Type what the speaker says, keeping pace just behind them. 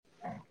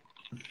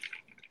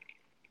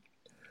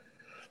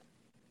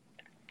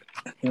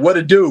What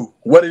it do?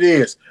 What it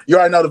is? You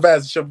already know the vibes.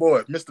 It's your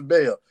boy, Mr.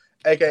 Bell,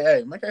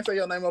 aka man. Can't say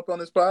your name up on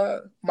this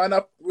pod. Might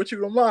not what you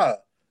tomorrow.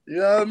 You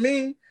know what I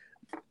mean?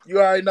 You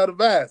already know the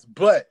vibes.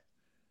 But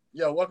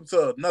yo, welcome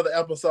to another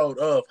episode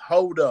of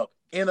Hold Up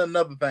in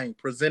Another Thing,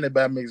 presented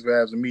by Mixed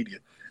Vibes and Media.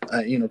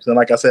 You know what I'm saying?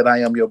 Like I said, I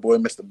am your boy,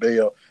 Mr.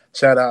 Bell.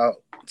 Shout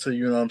out to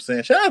you know what I'm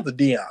saying. Shout out to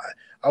Dion.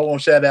 I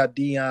want to shout out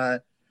Dion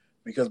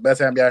because by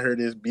the time y'all heard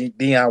this,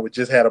 Dion would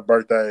just had a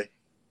birthday.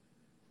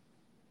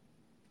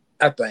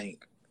 I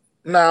think.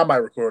 Nah, I might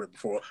record it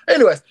before.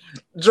 Anyways,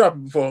 drop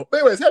it before.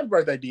 But anyways, happy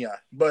birthday, Dion.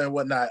 But and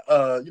whatnot. You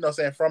know what I'm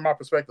saying? From my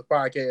perspective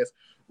podcast,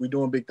 we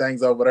doing big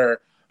things over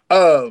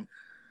there.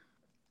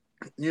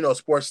 You know,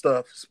 sports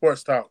stuff,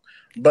 sports talk.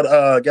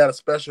 But got a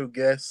special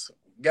guest.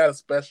 Got a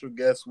special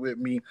guest with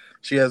me.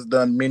 She has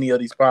done many of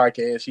these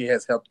podcasts. She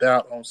has helped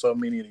out on so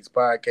many of these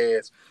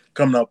podcasts,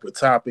 coming up with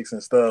topics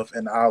and stuff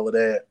and all of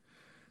that.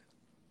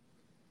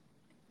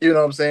 You know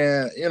what I'm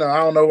saying? You know, I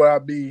don't know where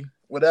I'd be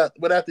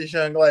without this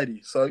young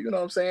lady. So, you know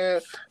what I'm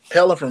saying?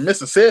 Helen from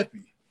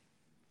Mississippi.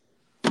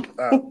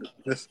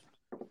 This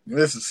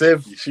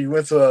Mississippi. She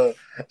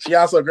she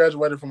also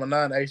graduated from a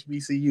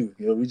non-HBCU. You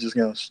know, we just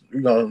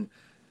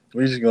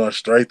going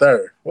straight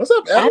there. What's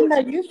up, Alex? I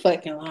know you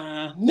fucking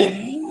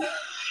lying.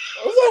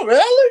 What's up,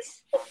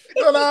 Alex?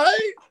 You all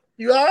right?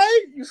 You all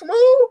right? You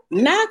smooth?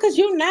 Nah, because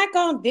you're not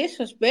going to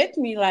disrespect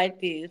me like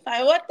this.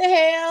 Like, what the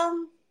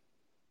hell?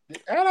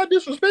 How did I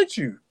disrespect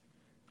you?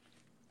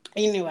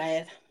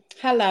 Anyways,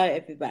 hello,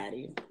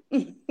 everybody.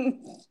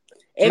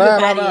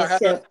 Everybody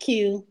except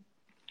Q.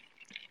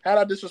 How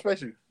did I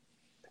disrespect you?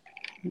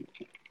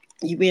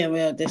 You being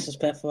real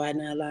disrespectful right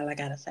now, all I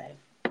gotta say.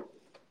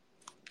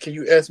 Can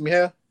you ask me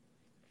how?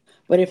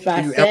 But if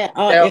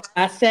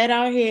I sat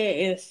out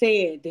here and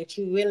said that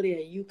you really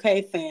a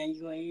UK fan,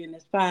 you ain't in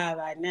this pod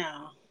right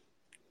now.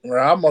 Well,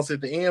 I almost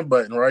hit the end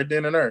button right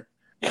then and there.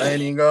 I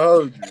ain't even gonna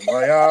hold you.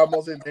 Like I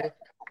almost hit the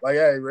like,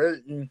 hey,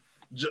 you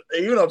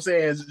know what I'm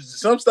saying?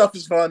 Some stuff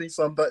is funny,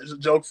 some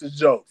jokes is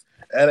jokes.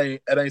 That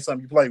ain't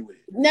something you play with.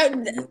 No,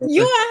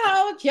 you a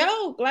whole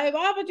joke. Like,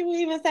 why would you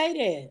even say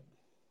that?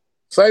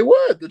 Say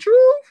what? The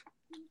truth?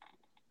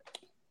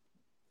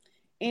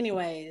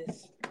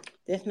 Anyways,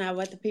 that's not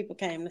what the people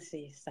came to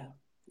see. So,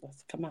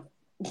 let's come on.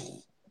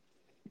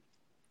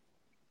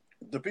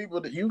 The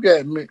people that you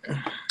got me.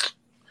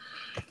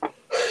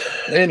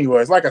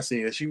 Anyways, like I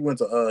said, she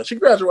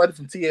graduated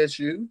from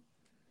TSU,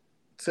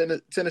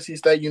 Tennessee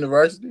State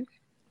University.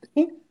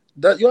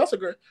 You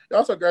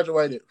also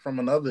graduated from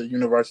another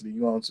university.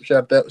 You want to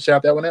shout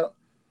that one out?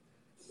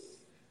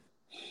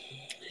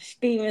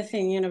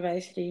 Stevenson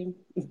University.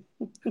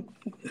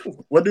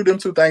 What do them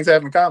two things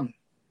have in common?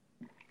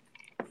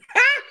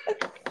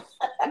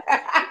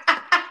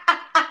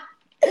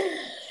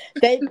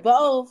 They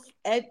both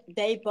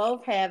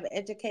have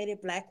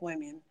educated black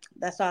women.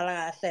 That's all I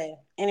gotta say.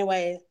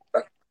 Anyways.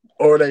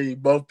 Or they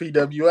both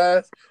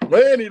PWIs?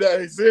 Many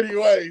days,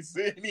 anyways.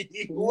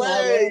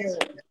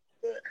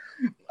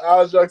 I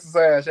was jokes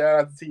aside, shout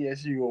out to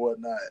TSU or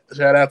whatnot.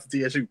 Shout out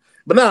to TSU.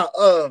 But now,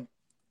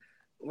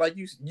 like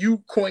you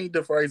coined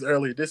the phrase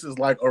earlier, this is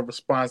like a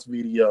response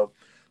video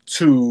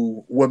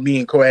to what me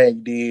and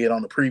Quag did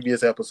on the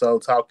previous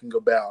episode, talking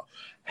about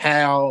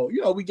how,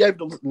 you know, we gave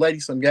the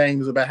ladies some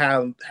games about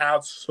how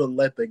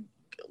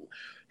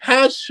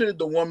should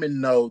the woman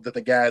know that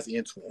the guy's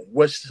into them?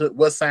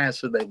 What signs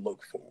should they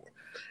look for?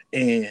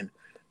 And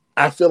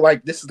I feel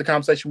like this is the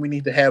conversation we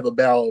need to have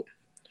about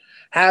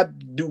how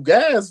do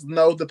guys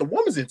know that the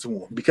woman's into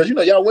them? Because, you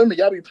know, y'all women,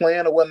 y'all be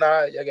playing or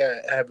whatnot. Y'all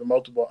got having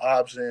multiple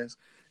options.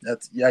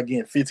 Y'all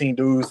getting 15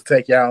 dudes to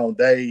take y'all on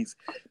dates.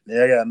 Then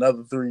y'all got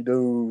another 3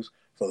 dudes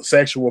for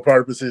sexual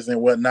purposes and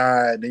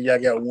whatnot. Then y'all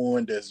got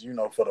one that's, you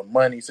know, for the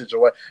money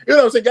situation. You know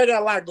what I'm saying? Y'all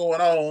got a lot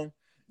going on.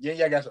 Yeah,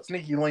 y'all got some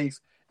sneaky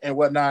links and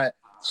whatnot.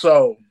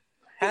 So,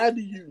 how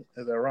do you...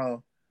 Is that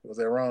wrong? Was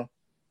that wrong?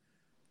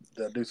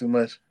 Did I do too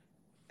much?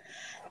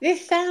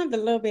 This sounds a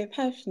little bit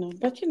personal,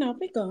 but, you know,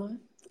 be going.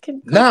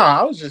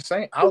 I was just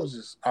saying.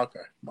 Okay.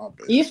 My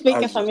bad. You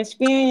speaking from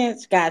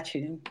experience? Got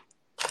you.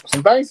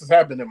 Some things has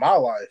happened in my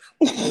life,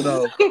 you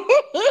know.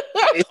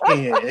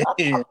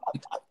 and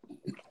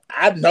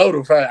I know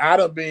the fact I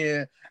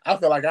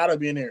feel like I'd have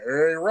been in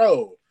every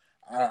role.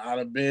 I'd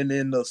have been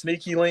in the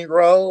sneaky link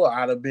role.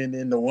 I'd have been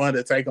in the one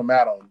that take them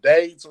out on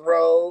dates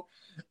role.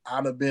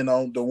 I'd have been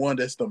on the one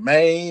that's the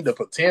main, the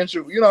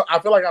potential. You know, I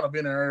feel like I'd have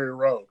been in every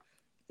role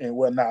and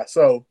whatnot.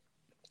 So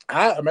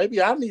maybe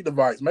I need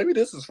advice. Maybe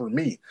this is for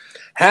me.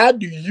 How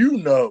do you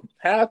know?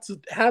 How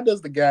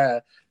does the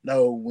guy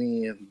know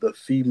when the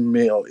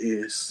female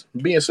is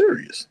being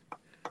serious?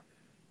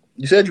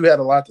 You said you had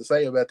a lot to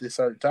say about this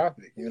certain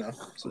topic. You know,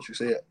 that's what you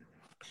said.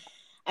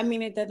 I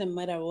mean, it doesn't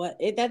matter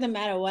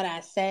what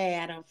I say.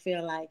 I don't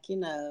feel like, you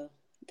know,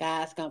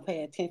 guys gonna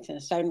pay attention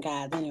to certain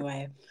guys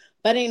anyway.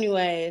 But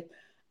anyway,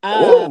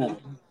 I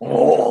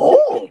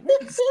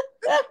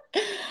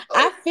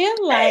feel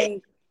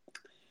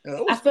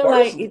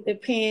like it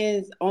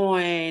depends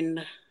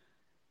on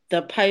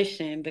the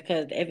person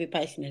because every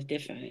person is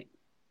different.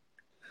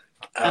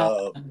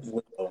 Uh,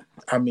 Well,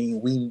 I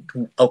mean,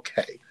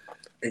 okay.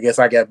 I guess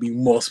I gotta be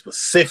more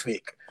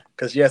specific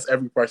because yes,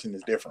 every person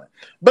is different.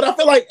 But I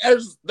feel like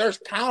there's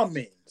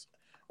commons,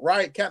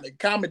 right? Kind of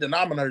common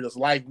denominators,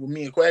 like what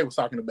me and Quay was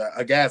talking about.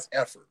 A guy's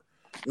effort.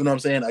 You know what I'm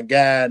saying? A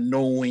guy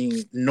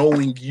knowing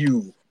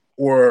you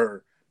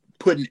or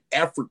putting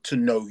effort to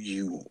know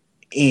you,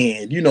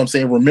 and you know what I'm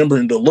saying,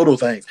 remembering the little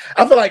things.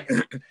 I feel like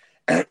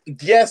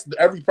yes,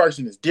 every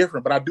person is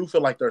different, but I do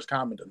feel like there's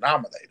common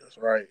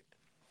denominators, right?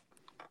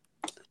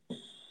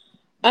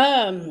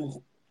 um.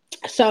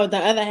 So the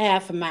other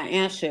half of my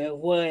answer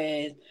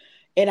was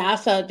it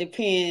also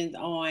depends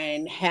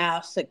on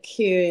how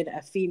secured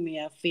a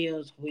female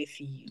feels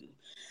with you.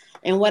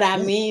 And what I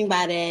mean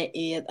by that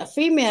is a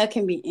female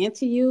can be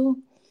into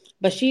you,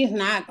 but she's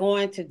not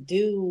going to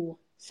do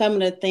some of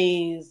the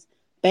things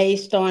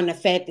based on the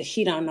fact that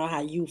she don't know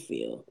how you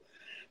feel.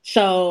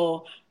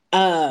 So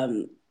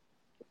um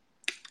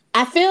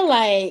I feel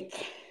like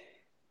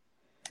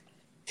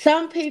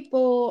some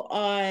people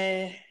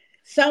are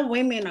some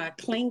women are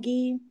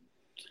clingy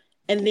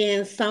and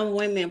then some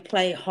women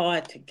play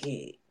hard to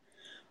get.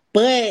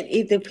 But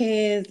it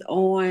depends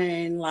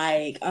on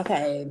like,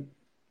 okay,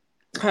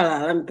 hold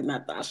on, let me get my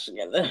thoughts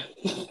together.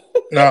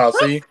 No,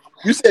 see,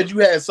 you said you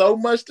had so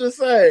much to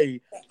say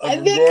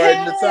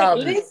regarding the Because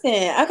topic.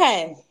 listen,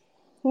 okay.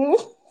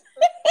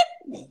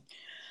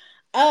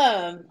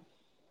 um,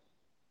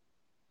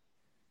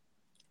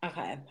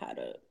 okay, hold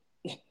up.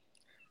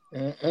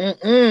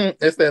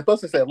 It's that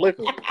plus it's that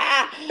liquor.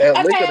 That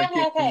liquor Okay, that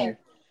okay, kicked okay. in.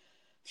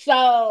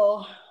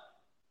 So,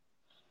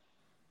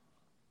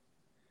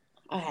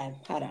 okay,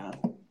 hold on.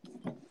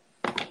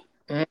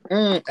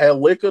 That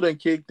liquor that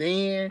kicked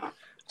in.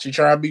 She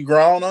trying to be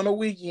grown on the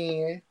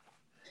weekend.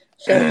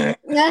 Shut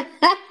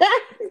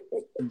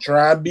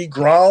Trying to be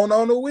grown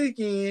on the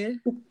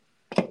weekend.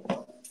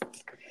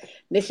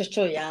 This is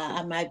true, y'all.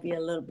 I might be a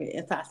little bit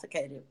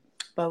intoxicated,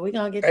 but we're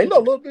gonna get Ain't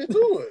through no this. little bit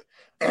to it.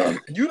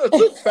 You done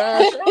took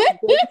 5 shots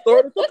before we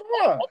started the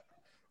pod.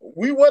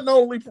 We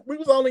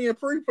was only in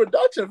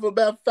pre-production for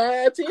about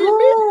 5-10 minutes.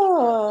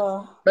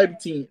 Oh. Maybe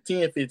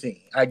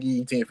 10-15. I give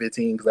you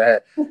 10-15 because I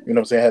had, you know what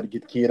I'm saying, I had to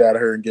get the kid out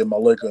of her and get my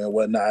liquor and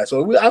whatnot.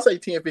 So I say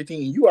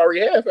 10-15. You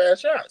already had 5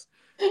 shots.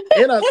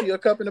 And I see a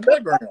cup in the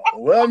background.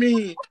 Well, I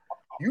mean,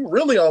 you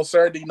really on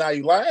Saturday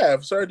Night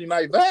Live, Saturday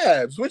Night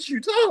Vibes. What you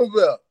talking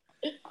about?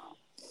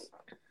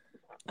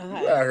 You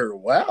Okay. out here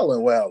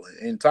wilding.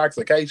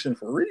 Intoxication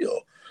for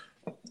real.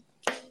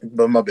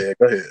 But my bad.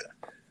 Go ahead.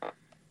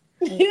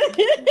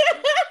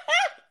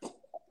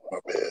 My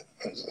bad.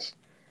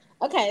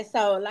 Okay,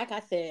 so like I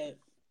said,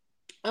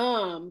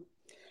 um,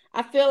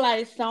 I feel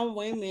like some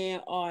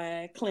women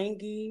are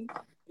clingy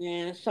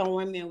and some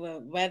women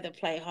would rather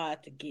play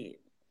hard to get.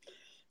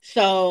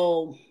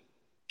 So,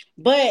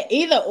 but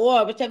either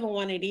or, whichever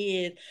one it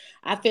is,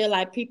 I feel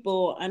like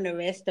people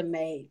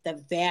underestimate the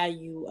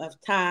value of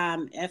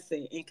time,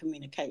 effort, and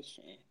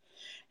communication.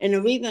 And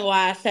the reason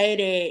why I say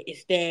that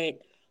is that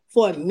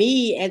for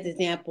me, as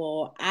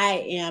example,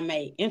 I am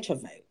a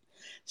introvert.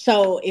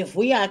 So if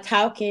we are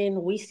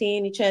talking, we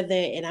seeing each other,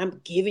 and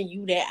I'm giving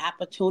you that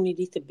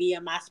opportunity to be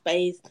in my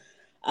space,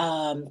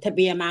 to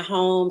be in my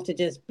home, to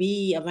just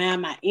be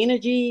around my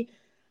energy,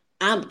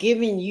 I'm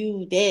giving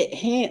you that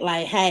hint,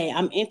 like, hey,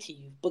 I'm into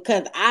you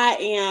because I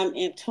am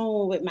in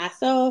tune with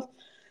myself.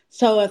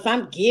 So if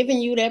I'm giving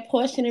you that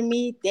portion of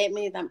me, that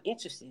means I'm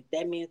interested.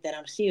 That means that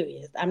I'm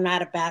serious. I'm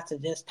not about to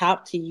just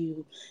talk to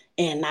you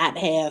and not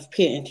have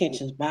pure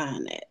intentions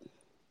behind that.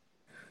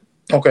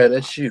 Okay,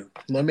 that's you.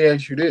 Let me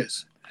ask you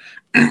this.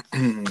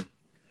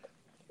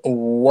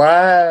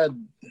 Why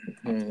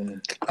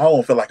I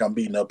don't feel like I'm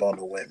beating up on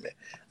the women.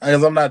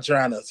 Because I'm not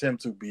trying to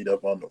attempt to beat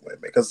up on the women.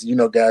 Because you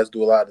know, guys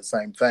do a lot of the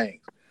same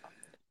things.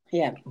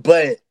 Yeah.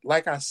 But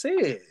like I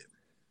said,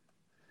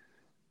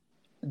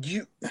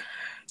 you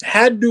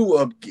how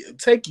do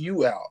take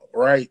you out,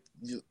 right?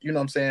 You know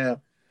what I'm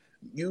saying?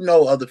 You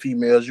know other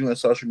females, you in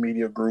social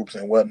media groups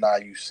and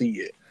whatnot, you see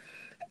it.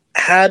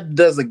 How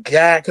does a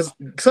guy, because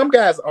some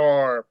guys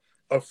are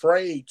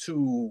afraid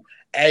to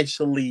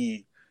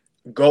actually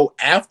go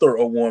after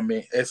a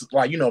woman, it's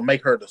like, you know,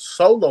 make her the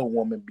solo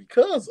woman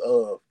because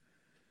of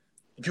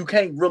you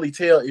can't really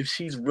tell if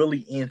she's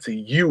really into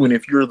you and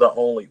if you're the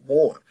only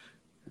one.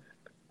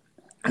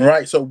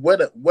 Right. So what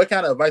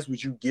kind of advice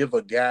would you give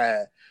a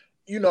guy,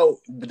 you know,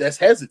 that's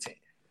hesitant?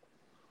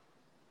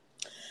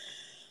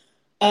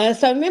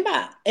 So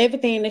remember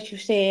everything that you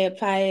said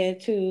prior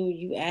to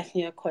you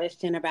asking your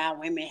question about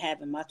women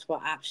having multiple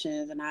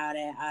options and all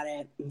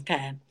that.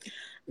 Okay.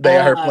 They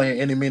are her Uh, playing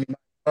any mini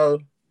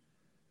mode.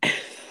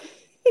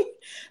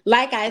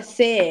 like I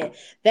said,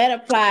 that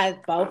applies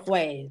both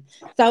ways.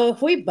 So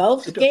if we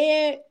both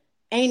scared,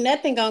 ain't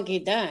nothing gonna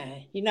get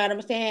done. You know what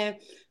I'm saying?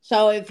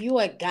 So if you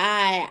a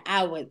guy,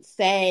 I would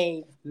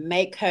say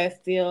make her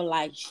feel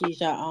like she's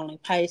your only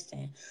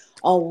person.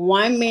 A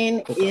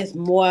woman Okay. is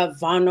more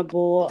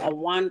vulnerable.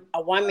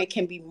 A woman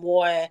can be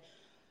more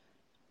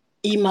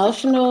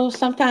emotional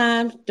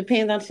sometimes,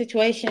 depends on the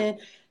situation.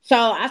 So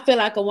I feel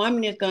like a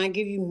woman is gonna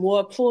give you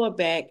more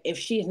pullback if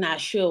she's not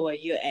sure where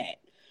you're at.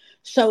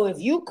 So if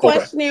you Okay.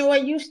 questioning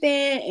where you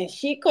stand and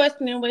she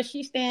questioning where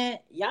she stand,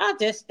 y'all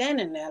just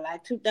standing there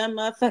like two dumb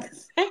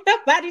motherfuckers. Ain't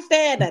nobody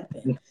saying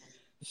nothing.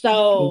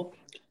 So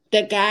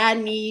the guy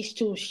needs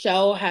to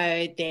show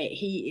her that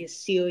he is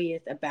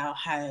serious about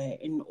her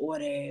in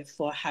order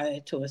for her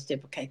to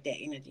reciprocate that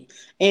energy,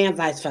 and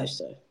vice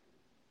versa.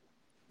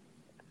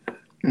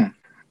 Hmm.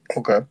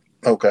 Okay.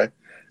 Okay.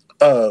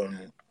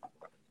 Um.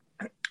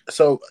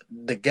 So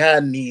the guy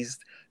needs,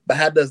 but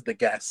how does the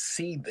guy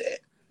see that?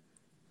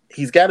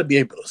 He's got to be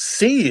able to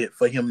see it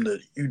for him to,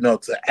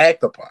 to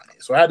act upon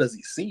it. So how does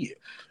he see it?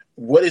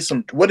 What is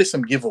some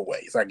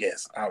giveaways? I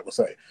guess I would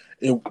say,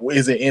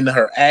 is it in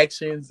her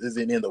actions? Is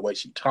it in the way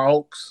she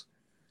talks?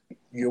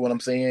 You know what I'm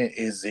saying?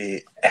 Is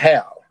it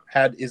how?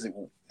 How is it?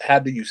 How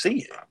do you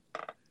see it?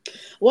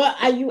 Well,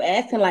 are you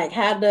asking like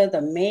how does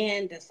a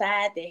man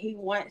decide that he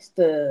wants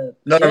to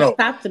No, no, just no.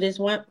 talk to this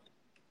one?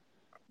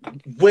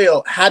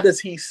 Well, how does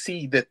he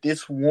see that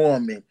this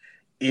woman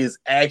is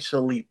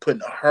actually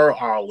putting her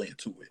all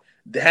into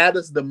it? How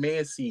does the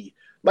man see?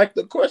 Like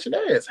the question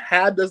is,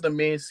 how does the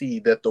man see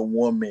that the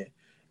woman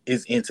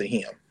is into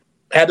him?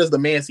 How does the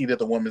man see that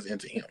the woman's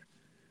into him?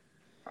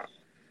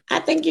 I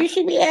think you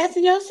should be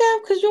asking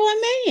yourself because you're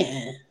a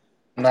man.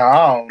 No,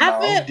 I don't I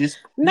know. feel This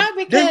no then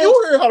because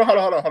you heard.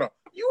 Hold on.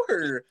 You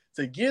heard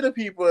to give the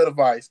people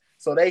advice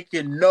so they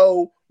can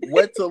know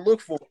what to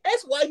look for.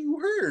 That's why you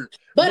heard.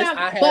 but Miss, I'm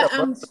I had but a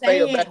lot I'm to say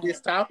about saying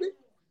this topic.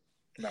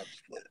 No,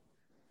 just play.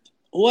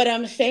 what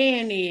I'm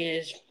saying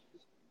is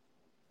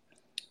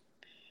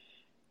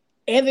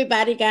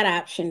everybody got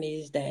option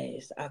these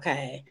days.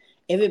 Okay,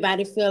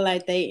 everybody feel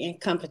like they in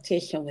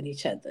competition with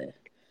each other.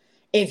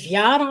 If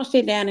y'all don't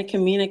sit down and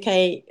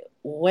communicate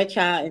what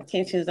y'all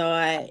intentions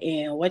are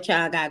and what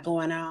y'all got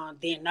going on,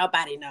 then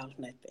nobody knows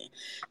nothing.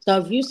 So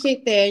if you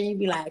sit there and you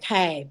be like,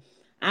 hey,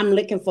 I'm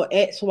looking for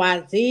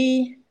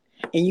XYZ,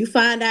 and you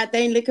find out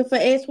they ain't looking for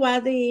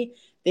XYZ,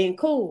 then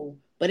cool.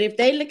 But if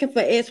they looking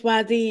for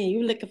XYZ and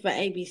you looking for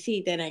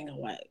ABC, that ain't gonna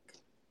work.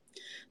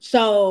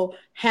 So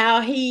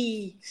how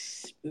he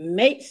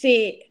makes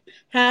it,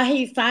 how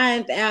he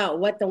finds out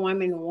what the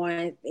woman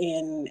wants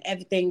and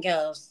everything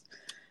else,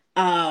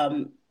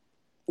 um,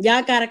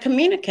 y'all gotta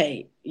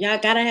communicate. Y'all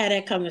gotta have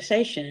that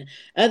conversation.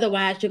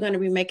 Otherwise, you're gonna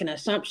be making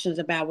assumptions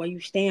about where you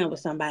stand with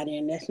somebody,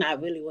 and that's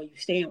not really where you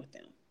stand with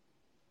them.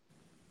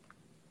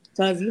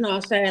 So if you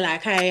don't say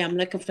like, "Hey, I'm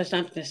looking for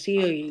something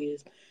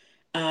serious,"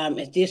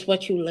 is this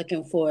what you're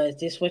looking for? Is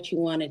this what you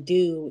want to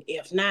do?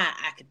 If not,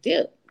 I could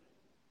do.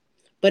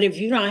 But if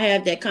you don't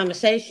have that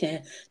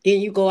conversation,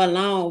 then you go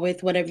along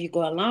with whatever you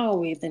go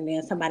along with, and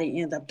then somebody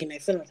ends up getting their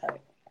feelings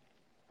hurt.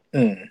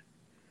 Mm.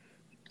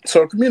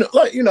 So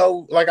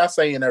like I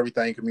say in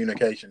everything,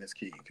 communication is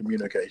key.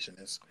 Communication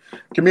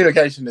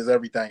is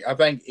everything. I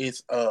think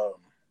it's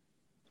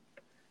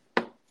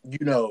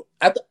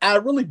I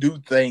really do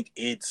think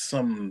it's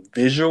some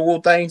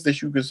visual things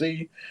that you can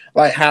see,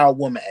 like how a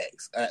woman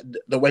acts,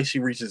 the way she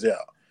reaches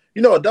out.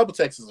 A double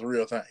text is a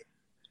real thing.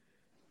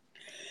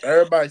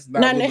 Everybody's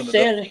not Not willing to double.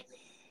 necessarily.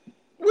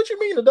 What you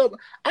mean a double?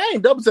 I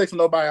ain't double texting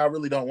nobody I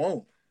really don't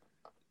want.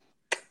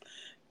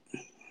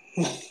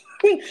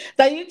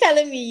 So you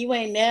telling me you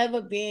ain't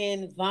never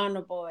been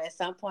vulnerable at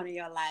some point in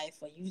your life,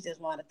 or you just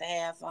wanted to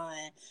have fun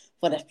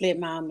for the split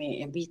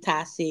moment and be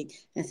toxic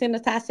and send a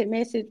toxic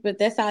message, but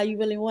that's all you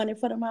really wanted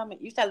for the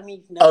moment? You telling me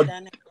you've never A,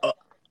 done that? a,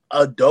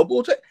 a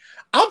double text?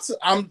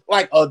 I'm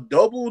like a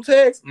double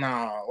text.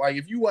 Nah, like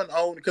if you wasn't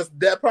on, because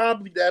that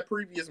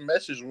previous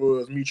message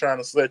was me trying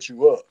to set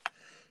you up.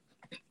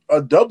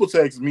 A double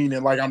text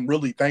meaning like I'm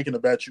really thinking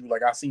about you.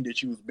 Like I seen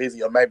that you was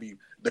busy, or maybe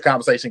the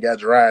conversation got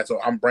dry,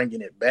 so I'm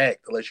bringing it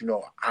back to let you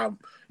know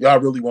y'all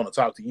really want to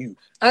talk to you.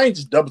 I ain't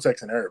just double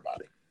texting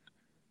everybody.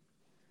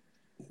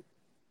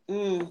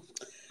 Mm.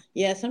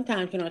 Yeah,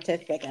 sometimes you don't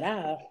text back at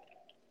all.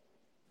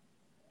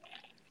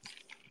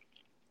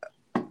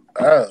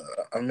 Uh,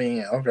 I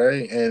mean,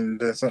 okay,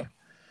 and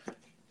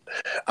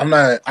I'm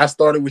not. I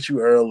started with you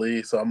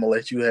early, so I'm gonna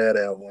let you have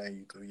that one.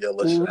 You through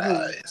yellow Hmm.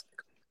 eyes.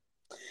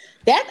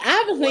 That's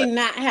obviously What?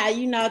 not how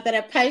you know that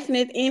a person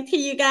is into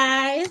you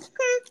guys.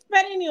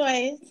 But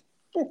anyways.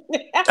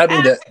 I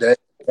mean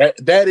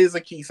that is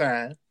a key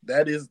sign.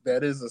 That is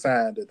a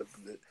sign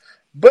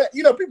but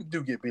people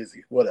do get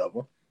busy.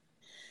 Whatever.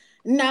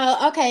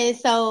 No, okay,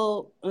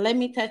 so let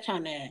me touch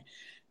on that.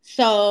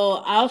 So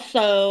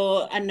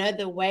also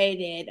another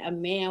way that a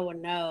man will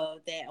know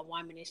that a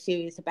woman is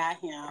serious about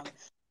him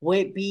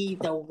would be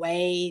the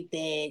way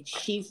that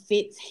she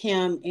fits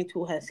him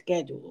into her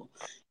schedule.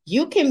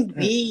 You can Hmm.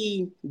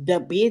 be the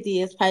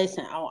busiest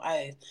person on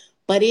earth,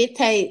 but it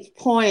takes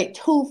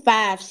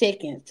 0.25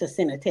 seconds to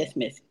send a text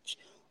message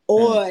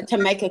or to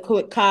make a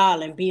quick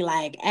call and be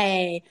like,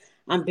 hey,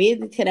 I'm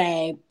busy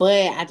today,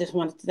 but I just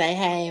wanted to say,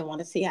 hey, I want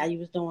to see how you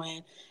was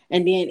doing.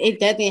 And then it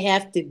doesn't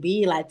have to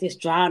be like this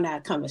drawn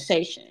out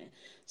conversation.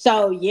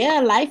 So yeah,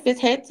 life is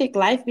hectic,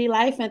 life be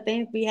life and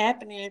things be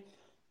happening,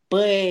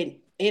 but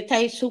it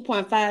takes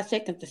 2.5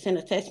 seconds to send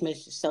a text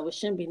message, so it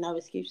shouldn't be no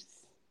excuses.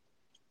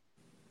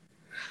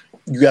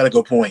 You got a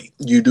good point.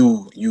 You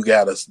do. You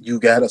got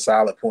a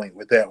solid point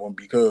with that one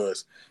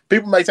because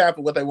people make time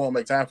for what they want to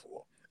make time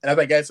for, and I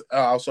think that's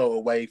also a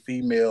way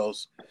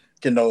females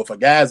can know if a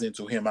guy's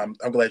into him. I'm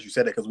glad you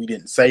said that because we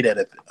didn't say that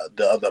at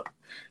the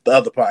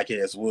other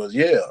podcast. Was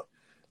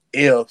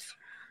if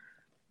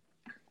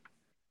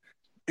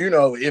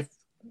if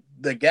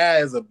the guy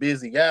is a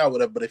busy guy or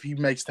whatever, but if he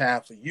makes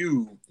time for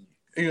you,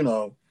 you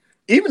know,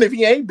 even if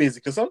he ain't busy,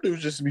 because some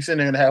dudes just be sitting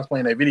there in the house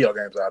playing their video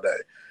games all day,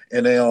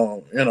 and they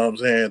don't, you know what I'm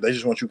saying, they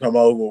just want you to come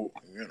over,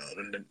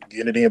 and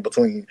get it in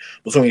between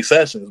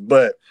sessions.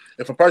 But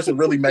if a person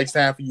really makes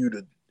time for you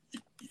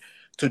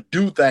to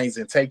do things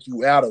and take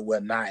you out or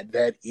whatnot,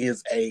 that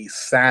is a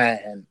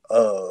sign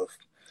of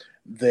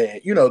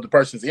that the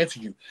person's into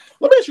you.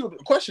 Let me ask you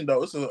a question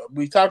though.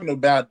 We talking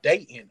about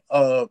dating.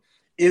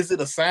 Is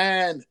it a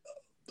sign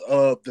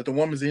that the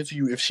woman's into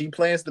you if she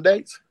plans the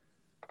dates?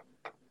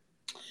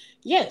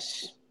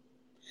 Yes.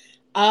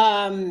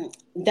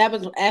 That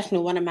was actually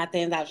one of my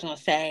things I was gonna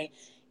say.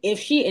 If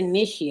she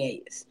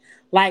initiates,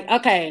 like,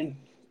 okay,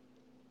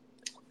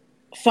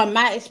 from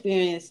my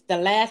experience, the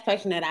last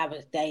person that I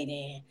was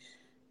dating,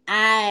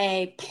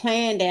 I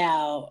planned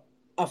out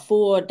a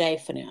full day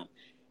for them.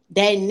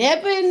 They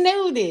never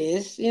knew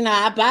this.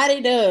 I bought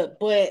it up,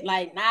 but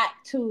like not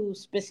to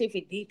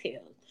specific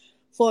details.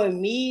 For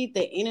me,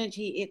 the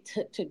energy it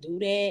took to do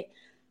that,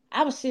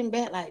 I was sitting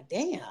back like,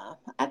 damn,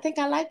 I think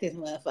I like this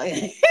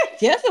motherfucker.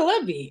 Just a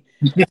little bit.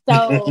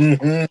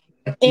 So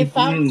if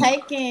I'm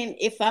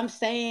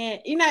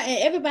saying, and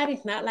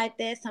everybody's not like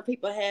that. Some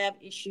people have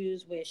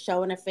issues with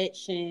showing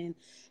affection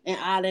and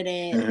all of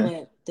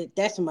that, but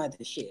that's some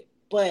other shit.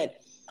 But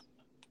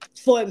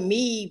for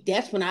me,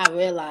 that's when I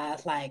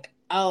realized, like,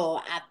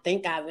 oh, I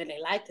think I really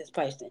like this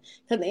person.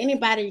 Because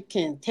anybody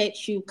can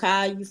text you,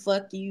 call you,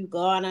 fuck you, go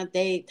on a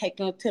date, take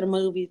them to the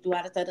movies, do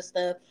all this other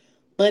stuff.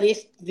 But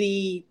it's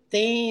the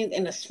things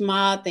and the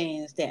small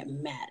things that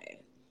matter.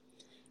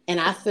 And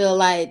I feel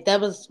like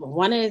that was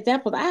one of the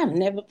examples. I have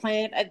never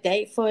planned a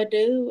date for a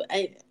dude.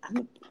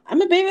 I'm going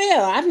to be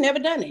real. I've never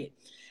done it.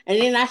 And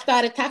then I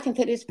started talking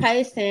to this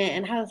person,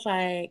 and I was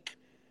like,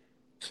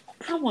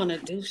 I want to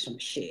do some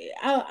shit.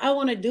 I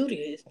want to do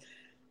this.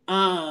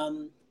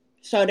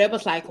 So that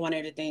was like one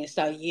of the things.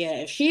 So yeah,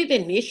 if she's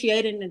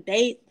initiating the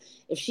date,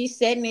 if she's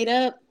setting it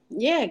up,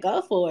 yeah,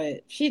 go for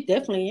it. She's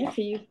definitely in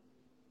for you.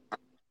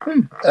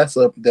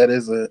 That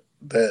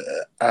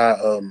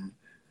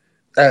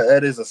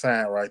is a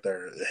sign right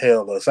there.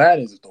 Hell, the sign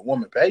is if the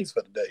woman pays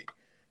for the date.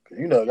 Cause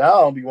y'all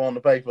don't be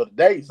wanting to pay for the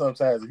date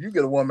sometimes. If you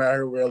get a woman out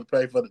here who will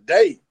pay for the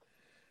date,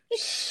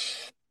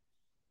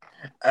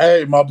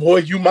 hey, my boy,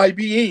 you might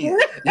be in.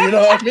 You know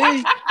what I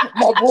mean?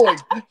 My boy,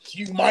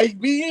 you might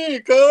be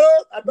in, cuz.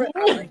 I think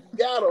you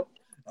got him.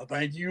 I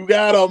think you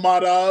got him, my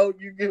dog.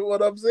 You get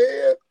what I'm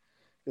saying?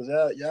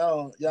 Because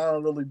y'all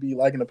don't really be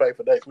liking to pay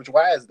for dates.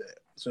 Why is that?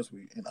 Since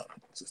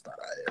just thought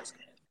I asked.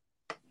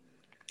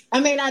 I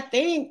mean, I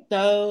think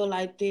though,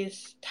 like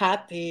this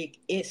topic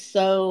is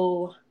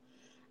so,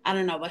 I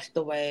don't know what's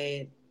the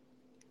word,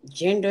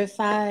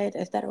 genderfied.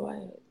 Is that a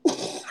word?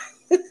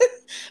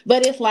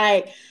 But it's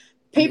like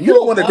people. You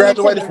the one that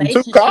graduated from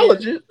 2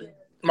 colleges.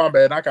 My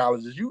bad, not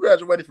colleges. You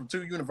graduated from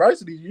 2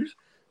 universities. You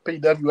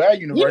PWI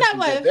University. You know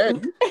what?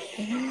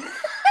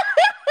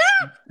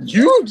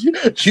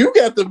 You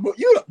got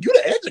you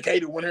the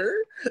educated one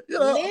here.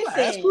 Listen, I'm a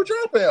high school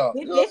dropout.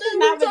 This is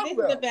not what this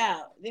is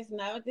about. This is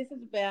not what this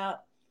is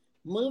about.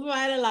 Moving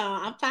right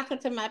along. I'm talking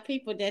to my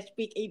people that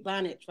speak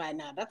Ebonics right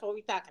now. That's what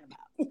we're talking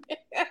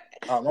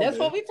about. That's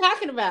what we're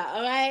talking about.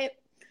 All right.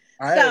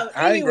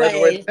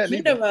 Anyways,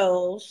 gender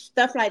roles,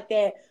 stuff like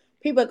that.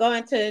 People go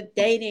into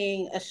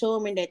dating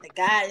assuming that the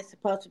guy is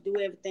supposed to do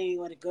everything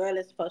or the girl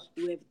is supposed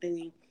to do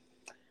everything.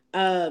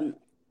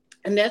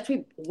 And that's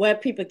where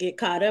people get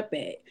caught up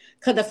at.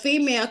 Because a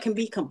female can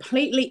be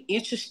completely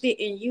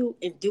interested in you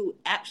and do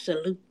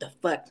absolute the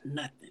fuck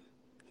nothing.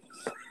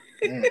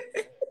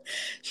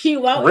 She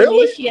won't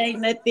initiate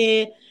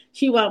nothing.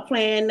 She won't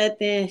plan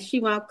nothing. She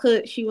won't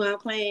cook. She won't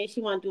clean.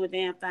 She won't do a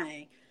damn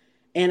thing.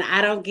 And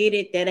I don't get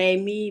it. That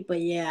ain't me.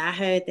 But yeah, I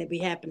heard that be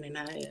happening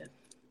out here.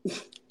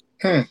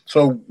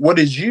 So what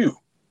is you?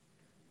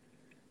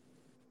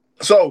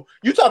 So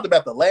you talked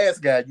about the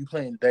last guy you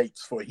planned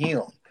dates for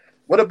him.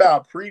 What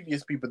about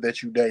previous people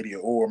that you dated,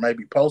 or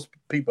maybe post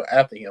people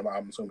after him?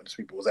 I'm assuming this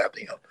people was after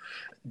him.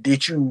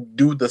 Did you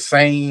do the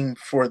same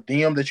for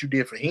them that you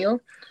did for him?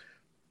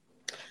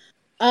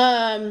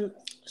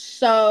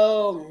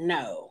 So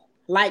no.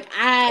 Like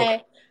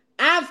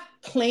I've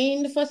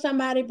cleaned for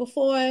somebody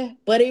before,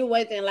 but it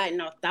wasn't like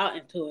no thought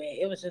into it.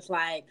 It was just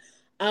like,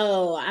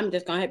 oh, I'm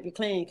just gonna help you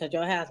clean because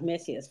your house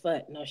messy as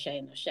fuck. No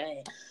shade, no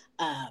shade.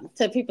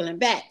 To people in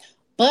back.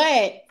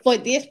 But for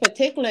this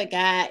particular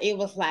guy, it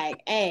was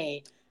like,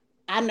 hey,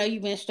 I know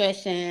you've been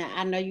stressing.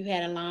 I know you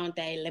had a long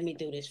day. Let me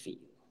do this for you.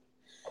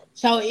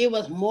 So it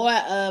was more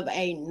of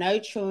a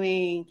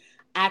nurturing,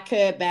 I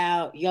care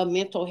about your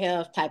mental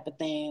health type of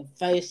thing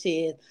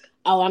versus,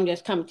 oh, I'm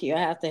just coming to your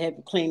house to help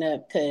you clean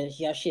up because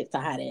your shit's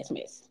a hot ass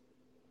mess.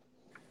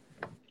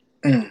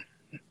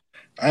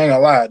 I ain't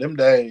gonna lie, them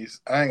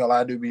days, I ain't gonna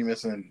lie, I do be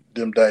missing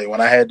them days. When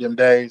I had them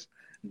days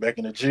back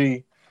in the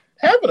G,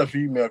 having a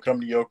female come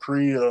to your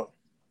crib,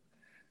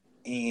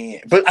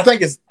 and but I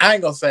think it's, I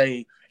ain't gonna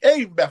say it ain't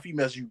even about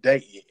females you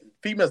date,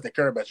 females that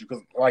care about you,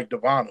 because like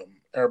Devonna,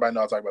 everybody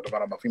knows I talk about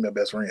Devonna, my female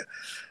best friend.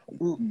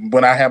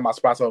 When I had my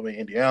spots over in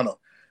Indiana,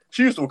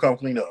 she used to come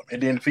clean up,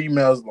 and then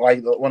females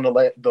like one of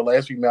the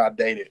last female I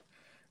dated,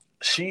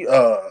 she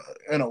well,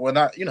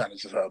 not, not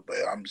just her, but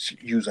I'm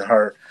just using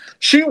her.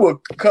 She would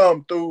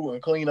come through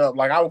and clean up.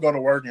 Like I would go to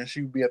work and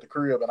she would be at the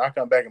crib, and I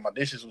come back and my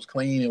dishes was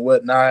clean and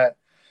whatnot,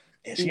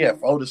 and she had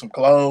folded some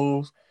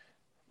clothes.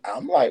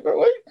 I'm like, bro,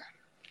 wait,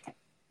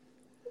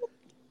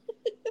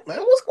 man,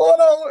 what's going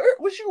on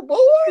with you, boy?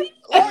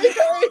 Like,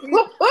 hey,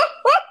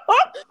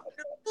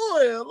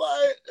 doing?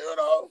 Like,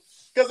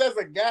 because as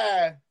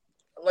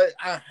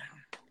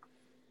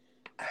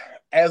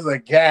a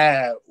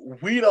guy,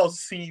 we don't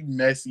see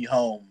messy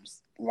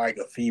homes like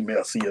a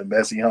female see a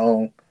messy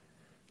home.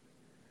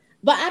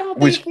 But I don't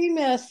think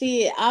females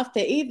see it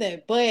often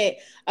either. But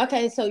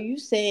okay, so you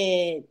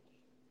said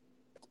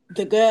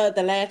the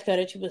last girl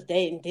that you was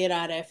dating, did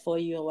all that for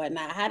you or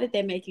whatnot. How did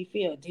that make you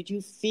feel? Did you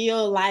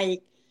feel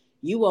like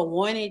you were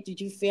wanted?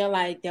 Did you feel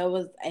like there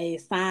was a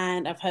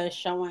sign of her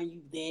showing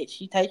you that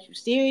she takes you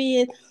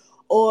serious?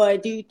 Or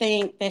do you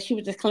think that she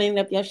was just cleaning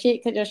up your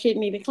shit because your shit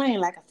needed clean,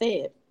 like I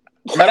said?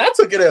 Man, I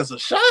took it as a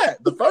shot.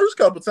 The first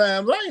couple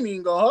times, I ain't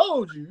even gonna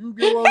hold you. You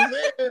get what I'm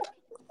saying?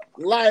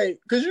 Like,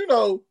 cause you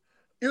know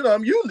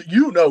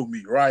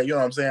me, right? You know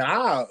what I'm saying?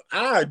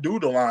 I do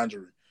the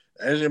laundry.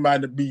 And it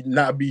might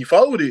not be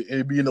folded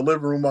and be in the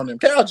living room on them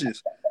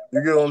couches.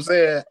 You get what I'm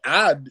saying?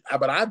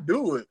 But I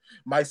do it.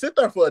 Might sit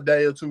there for a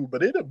day or two,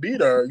 but it'll be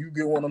there. You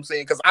get what I'm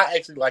saying? Because I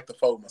actually like to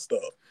fold my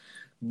stuff,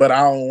 but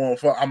I don't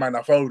want. I might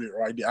not fold it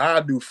right there.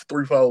 I do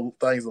 3-4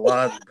 things of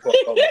laundry before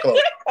I fold the clothes.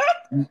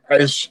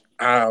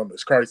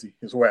 It's crazy.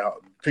 It's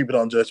wild. People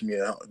don't judge me.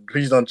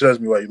 Please don't judge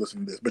me while you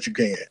listen to this, but you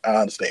can. I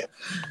understand.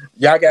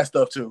 Y'all got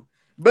stuff too.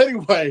 But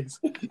anyways,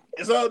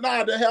 so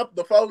now to help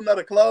the folding of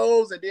the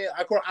clothes, and then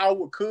I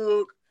would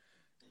cook.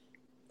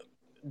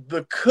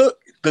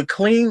 The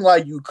clean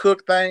like you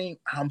cook thing,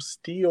 I'm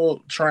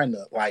still trying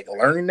to like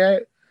learn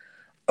that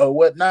or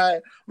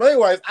whatnot. But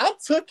anyways, I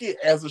took it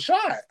as a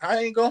shot. I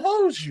ain't gonna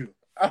hold you.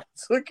 I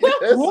took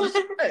it as a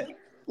shot.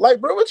 Like,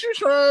 bro, what you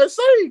trying to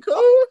say,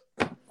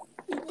 cuz?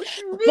 What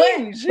you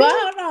mean? But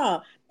hold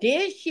on.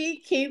 Did she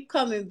keep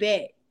coming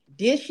back?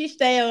 Did she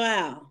stay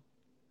around?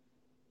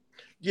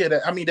 Yeah,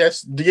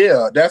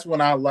 that's when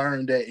I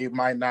learned that it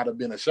might not have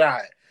been a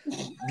shot.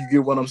 You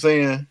get what I'm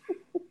saying?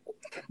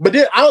 But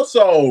then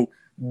also,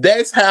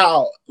 that's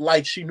how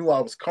like she knew I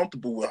was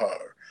comfortable with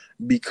her,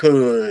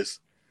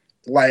 because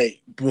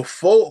like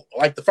before,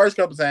 like the first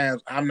couple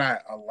times, I'm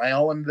not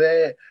allowing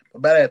that.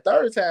 But by that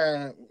third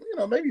time,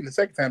 maybe the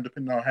second time,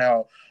 depending on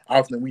how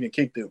often we done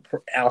kicked it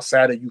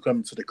outside of you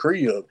coming to the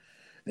crib,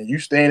 and you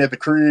staying at the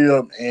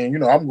crib,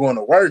 and I'm going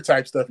to work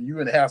type stuff, and you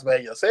in the house by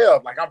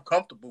yourself, like I'm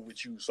comfortable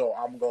with you, so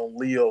I'm gonna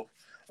live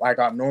like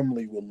I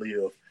normally would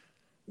live,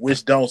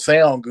 which don't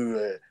sound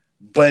good,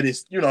 but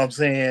it's what I'm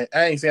saying.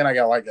 I ain't saying I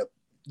got like a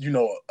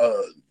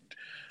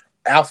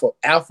Eiffel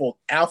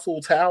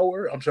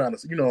Tower. I'm trying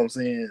to, what I'm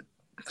saying,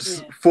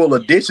 full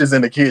of dishes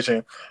in the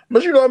kitchen,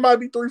 but it might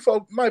be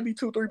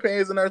 2-3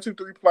 pans in there,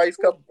 2-3 plates,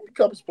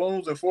 couple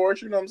spoons and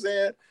forks. You know what I'm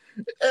saying?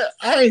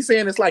 I ain't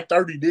saying it's like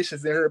 30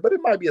 dishes in here, but it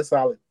might be a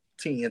solid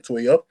 10,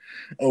 12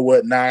 or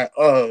whatnot.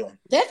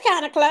 That's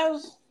kind of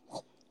close.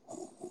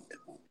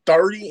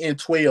 30 and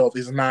 12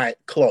 is not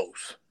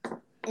close.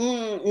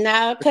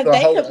 No, because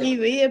they could be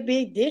real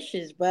big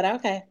dishes, but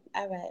okay.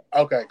 All right.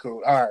 Okay,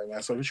 cool. All right,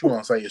 man. So what you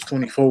want to say is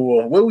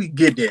 24. Where we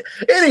get there?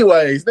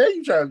 Anyways, now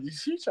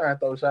she's trying to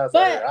throw shots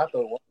at her.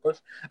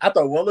 I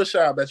thought one little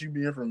shot about you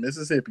being from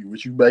Mississippi,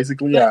 which you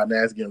basically are.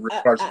 Now it's getting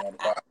real personal on the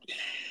pod.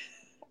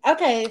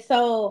 Okay,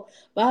 so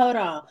but hold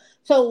on.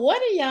 So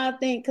what do y'all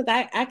think?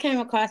 Because I came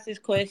across this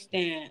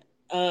question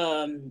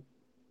in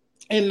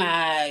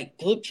my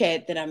group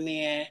chat that I'm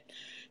in.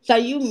 So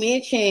you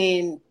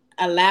mentioned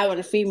allowing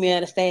a female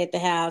to stay at the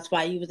house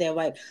while you was at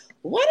work.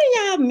 What do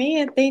y'all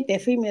men think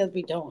that females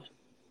be doing?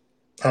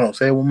 I don't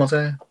say it one more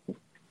time.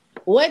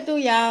 What do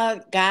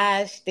y'all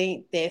guys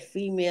think that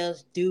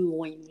females do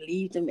when you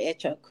leave them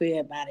at your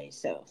crib by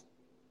themselves?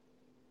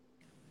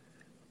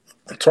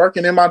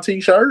 Twerking in my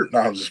t-shirt? No,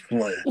 I'm just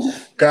playing.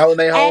 Calling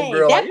their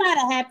homegirl. That might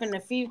have happened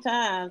a few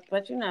times,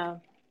 but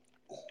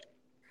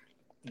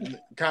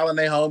calling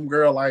their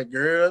homegirl like,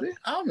 girl,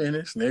 I'm in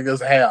this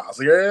nigga's house.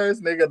 Girl, this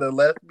nigga that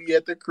left me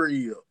at the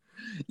crib.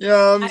 You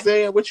know what I'm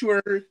saying? What you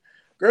heard?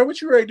 Girl,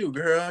 what you ready to do?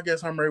 Girl, I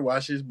guess I'm ready to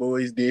wash his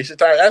boy's dishes.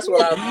 That's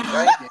what I'm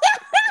thinking.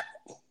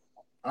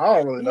 I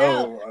don't really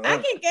know. I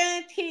can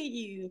guarantee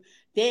you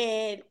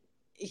that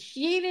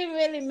she didn't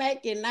really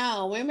make it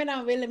known. Women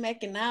don't really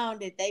make it known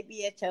that they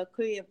be at your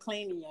crib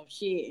cleaning your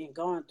shit and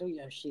going through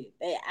your shit.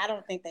 I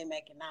don't think they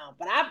make it known.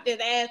 But I'm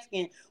just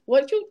asking,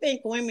 what you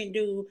think women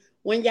do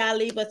when y'all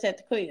leave us at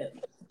the crib?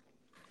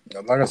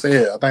 Like I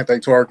said, I think they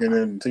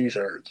twerking in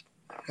t-shirts.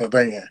 I'm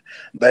thinking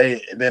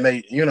they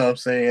you know what I'm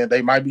saying,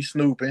 they might be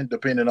snooping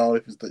depending on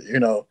if it's the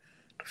the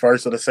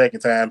first or the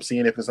second time,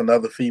 seeing if it's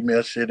another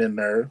female shit in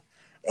there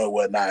or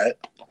whatnot.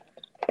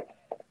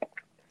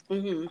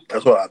 Mm-hmm.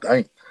 That's what I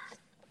think.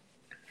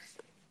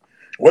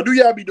 What do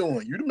y'all be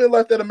doing? You been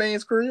left at a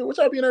man's career. What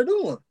y'all be in there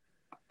doing?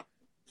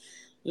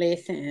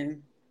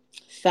 Listen,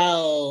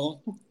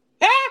 so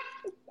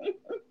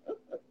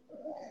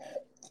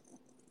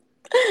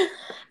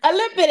a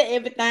little bit of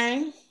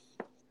everything.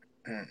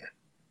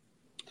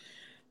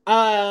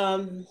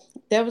 Mm.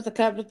 There was a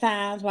couple of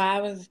times where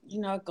I was,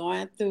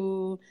 going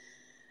through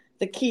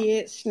the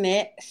kids'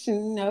 snacks,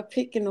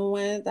 picking the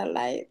ones I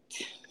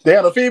liked.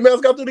 Damn, the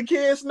females go through the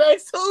kids'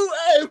 snacks too.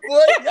 Hey,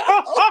 boy,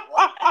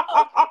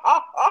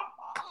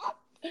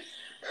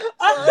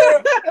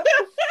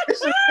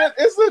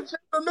 it's a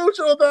gender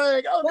neutral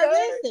thing. Okay, but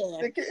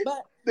listen,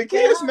 the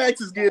kids'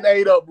 snacks is getting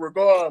ate up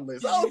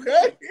regardless.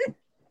 Okay.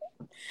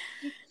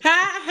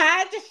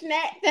 Hide the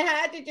snacks and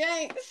hide the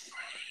drinks.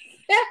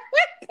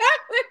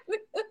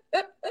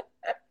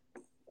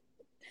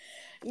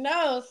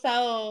 No,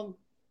 so,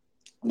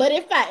 but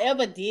if I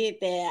ever did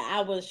that,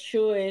 I was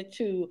sure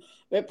to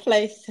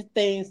replace the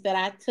things that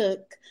I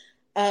took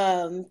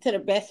to the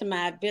best of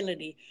my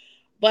ability.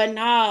 But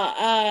no,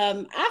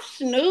 I've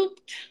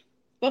snooped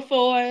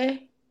before.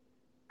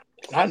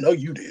 I know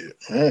you did.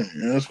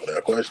 That's for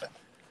that question.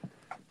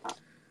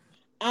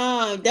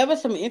 There were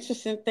some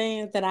interesting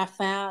things that I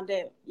found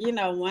that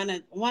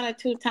one or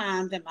two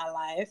times in my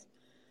life.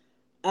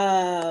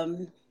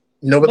 You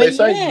know what But they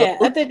say? yeah,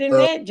 other than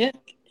that, just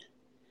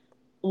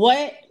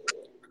what?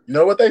 You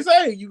know what they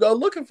say? You go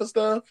looking for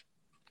stuff.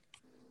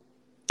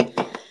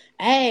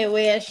 Hey,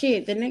 well,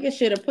 shit, the nigga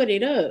should have put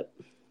it up.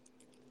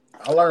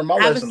 I learned my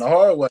lesson the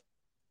hard way.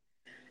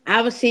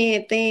 I was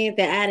seeing things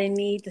that I didn't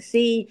need to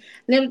see.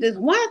 And there was this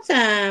one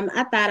time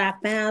I thought I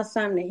found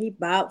something that he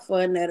bought for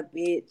another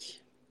bitch.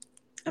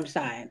 I'm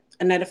sorry,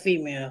 another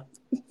female.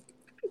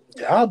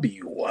 Y'all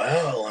be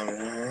wild.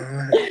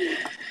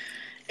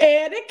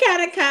 And it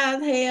kind of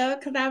caused hell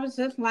because I was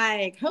just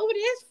like, who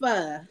this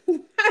for?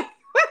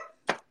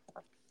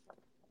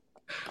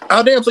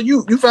 Oh, damn. So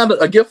you found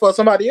a gift for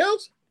somebody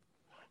else?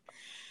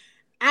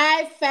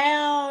 I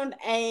found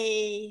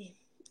I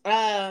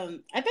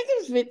think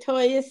it was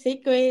Victoria's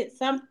Secret,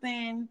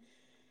 something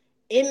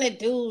in the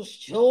dude's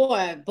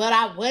drawer, but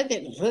I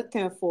wasn't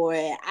looking for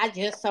it. I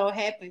just so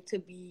happened to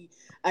be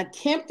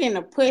attempting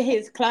to put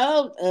his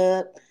clothes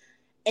up,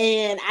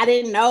 and I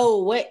didn't know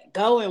what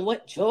go in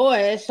what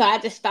drawers, so I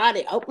just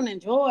started opening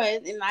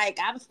drawers, and like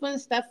I was putting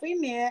stuff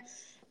in there,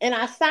 and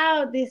I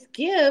saw this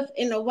gift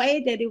in the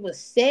way that it was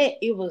set,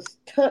 it was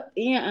tucked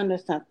in under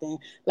something,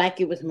 like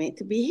it was meant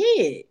to be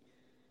hid.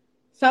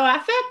 So I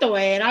felt the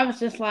way, and I was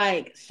just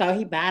like, so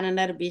he buying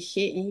another bitch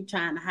shit and he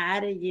trying to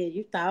hide it? Yeah,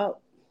 you thought.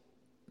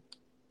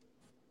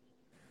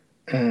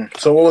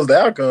 So what was the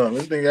outcome?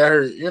 This thing I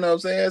heard, you know what I'm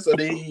saying? So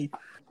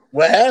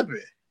what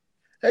happened?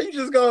 Hey, you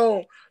just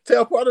gonna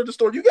tell part of the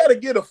story? You got to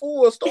get a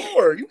full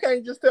story. You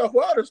can't just tell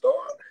part of the story.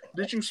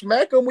 Did you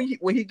smack him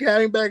when he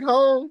came back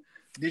home?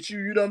 Did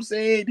you know what I'm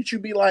saying? Did you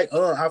be like,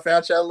 I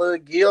found your little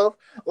gift?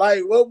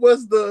 Like, what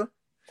was the?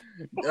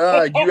 You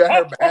got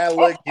her buying a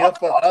little gift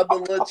for other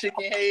little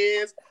chicken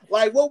heads.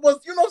 Like, what was,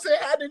 you know what I'm saying?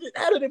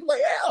 How did it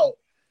play out?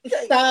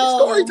 Okay,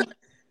 story time.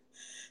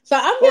 So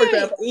I'm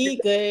very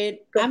eager.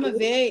 I'm a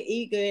very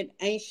eager,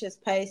 anxious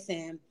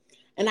person.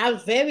 And I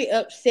was very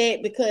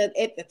upset because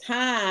at the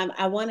time,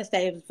 I want to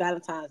say it was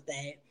Valentine's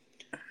Day.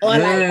 Or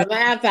like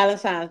around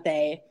Valentine's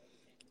Day.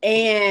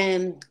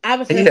 And I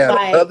was just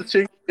like, other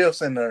chicken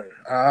gifts in there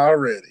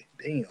already.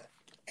 Damn.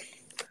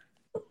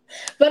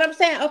 But I'm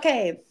saying,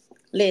 okay,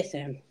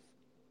 listen.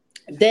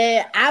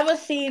 I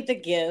received the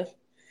gift,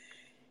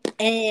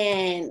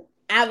 and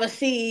I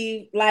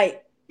received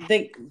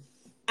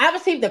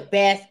the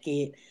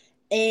basket,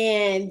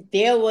 and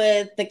there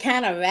was the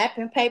kind of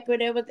wrapping paper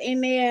that was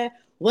in there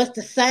was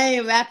the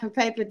same wrapping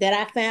paper that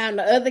I found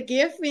the other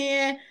gift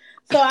in.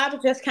 So I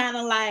was just kind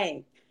of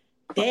like,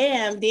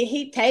 damn, did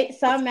he take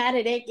something out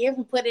of that gift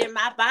and put it in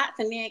my box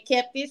and then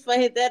kept this for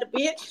his other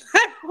bitch?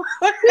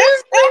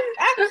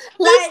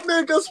 This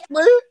nigga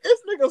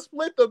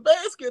split the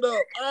basket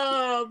up.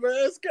 Oh man,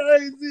 it's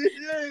crazy.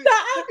 Yeah. So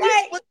I'm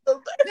like,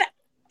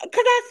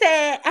 because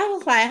I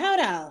was like, hold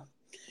on.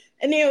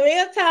 And then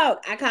real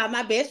talk, I called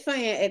my best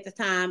friend at the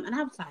time and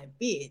I was like,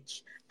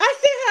 bitch. I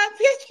sent her a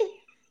picture.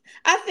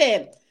 I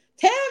said,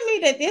 tell me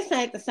that this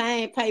ain't the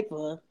same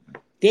paper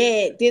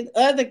that this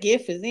other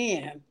gift is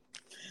in.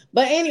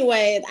 But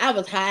anyways, I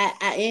was hot.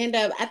 I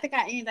think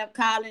I ended up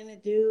calling the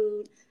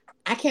dude.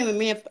 I can't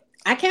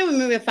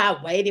remember if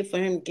I waited for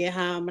him to get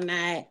home or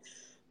not.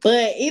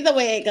 But either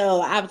way it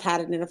goes, I was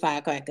hotter than a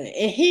firecracker.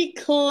 And he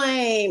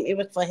claimed it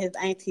was for his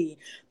auntie.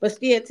 But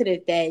still to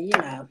this day,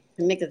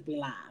 niggas be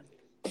lying.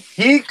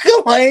 He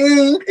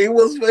claimed it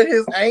was for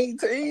his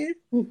auntie?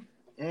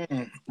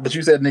 But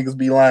you said niggas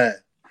be lying.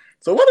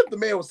 So what if the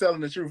man was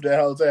telling the truth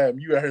that whole time?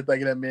 You got her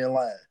thinking that man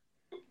lying?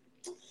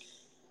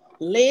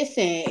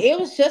 Listen, it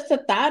was just a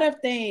thought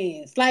of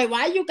things. Like,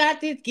 why you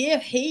got this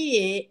gift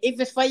here if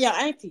it's for your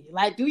auntie?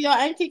 Like, do your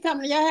auntie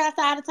come to your house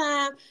all the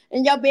time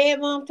in your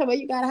bedroom to where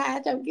you gotta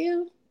hide your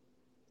gift?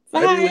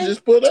 For Maybe it was her?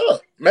 just put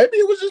up. Maybe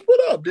it was just put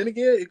up. Then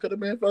again, it could have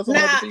been for some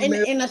other Nah,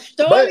 female. and the But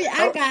story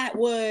I got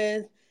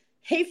was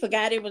he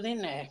forgot it was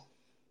in there.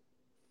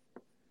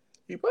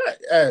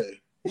 hey,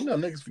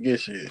 niggas forget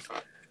shit.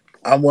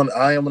 I am a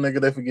nigga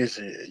that forget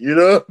shit. You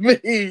know what I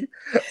mean?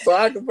 So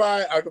I can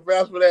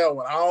vouch for that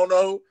one. I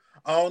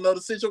don't know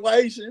the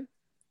situation,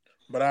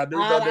 but I do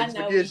know All I niggas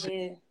know forget is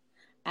shit.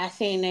 I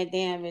seen that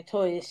damn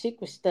Victoria's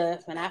Secret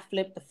stuff and I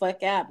flipped the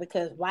fuck out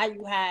because why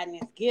you hiding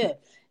this gift?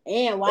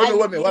 And why Wait a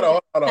you minute. Hold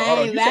using on. the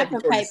same You said wrapping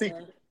Victoria's paper?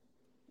 Secret.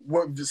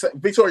 What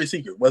Victoria's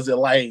Secret? Was it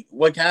like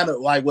what kind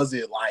of like? Was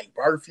it like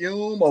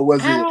perfume or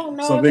was I it don't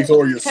know some if it was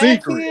Victoria's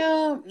Secret?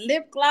 perfume,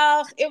 lip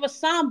gloss. It was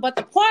some, but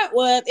the point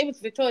was it was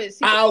Victoria's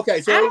Secret.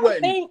 Okay. So I it don't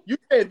wasn't. think, You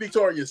said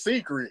Victoria's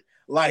Secret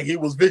like it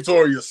was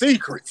Victoria's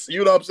Secrets.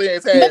 You know what I'm saying?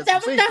 It's but had some that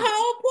was the secrets.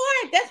 whole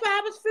point. That's why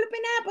I was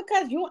flipping out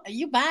because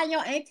you buying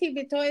your auntie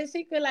Victoria's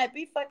Secret like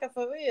be fucking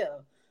for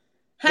real.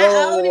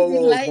 How old is this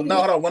Whoa. No, lady?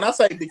 hold on. When I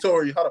say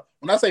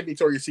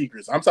Victoria's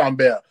Secrets, I'm talking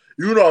about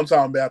I'm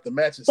talking about the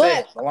matching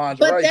set, the But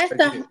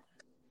lingerie.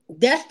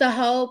 that's the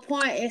whole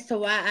point as to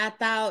why I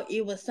thought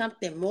it was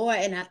something more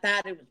and I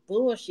thought it was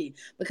bullshit.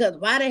 Because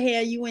why the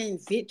hell you in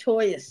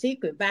Victoria's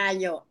Secret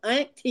buying your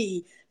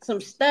auntie some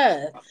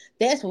stuff?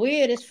 That's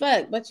weird as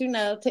fuck. But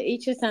to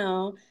each his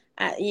own.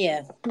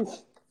 Yeah.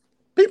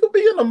 People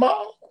be in the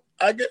mall.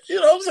 I get, you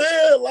know what I'm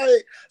saying?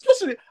 Like,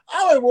 especially,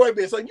 I don't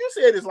boy, so you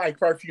said it's like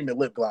perfume and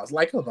lip gloss.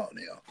 Like, come on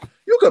now.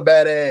 You could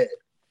buy that.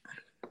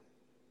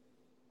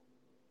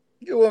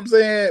 You know what I'm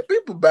saying?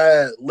 People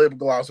buy lip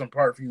gloss and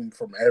perfume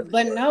from everywhere.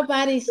 But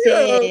nobody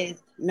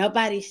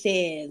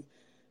said,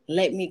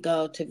 let me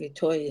go to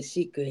Victoria's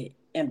Secret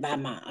and buy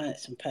my aunt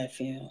some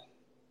perfume.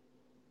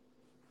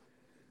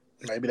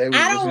 Maybe they was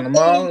just in the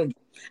mall.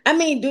 I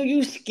mean, do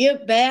you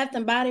skip Bath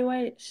and Body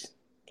Works?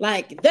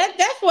 Like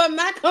that's what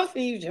my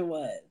confusion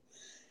was.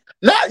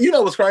 Not, you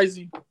know what's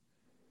crazy?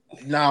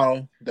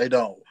 No, they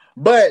don't.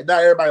 But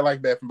not everybody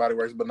like Bath and Body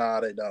Works, but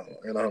nah, they don't.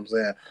 You know what I'm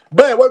saying?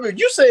 But wait a minute,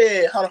 you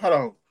said, hold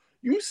on.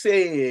 You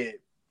said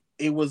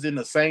it was in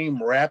the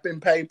same wrapping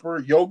paper.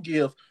 Your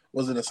gift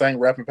was in the same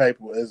wrapping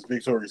paper as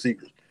Victoria's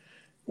Secret.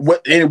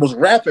 What? And it was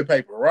wrapping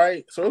paper,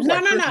 right? So it was No.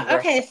 Christmas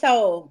Okay,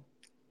 so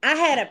I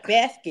had a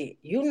basket.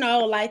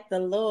 Like the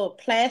little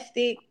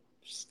plastic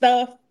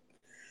stuff.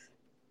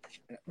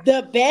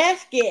 The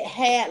basket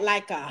had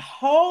like a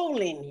hole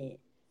in it,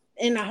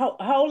 in a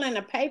hole in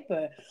the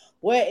paper,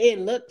 where it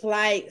looked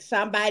like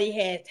somebody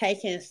had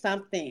taken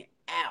something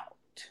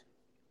out.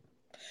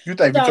 You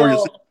think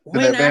Victoria's Secret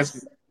was in that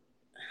basket?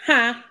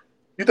 Huh?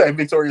 You think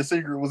Victoria's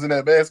Secret was in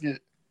that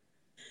basket?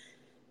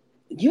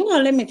 You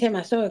gonna let me tell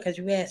my story because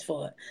you asked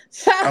for it.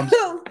 So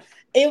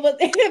it was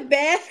in the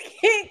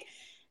basket.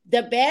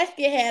 The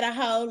basket had a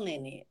hole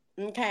in it.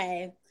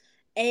 Okay.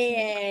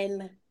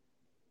 And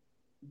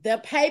the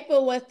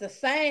paper was the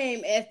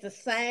same as the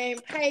same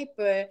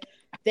paper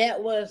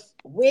that was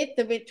with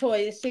the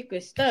Victoria's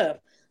Secret stuff.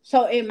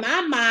 So in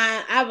my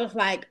mind, I was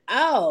like,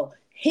 oh,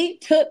 he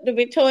took the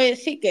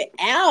Victoria's Secret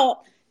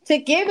out to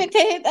give it to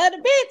his other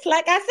bitch,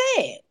 like I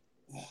said.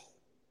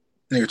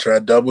 Nigga try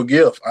double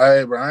gift. I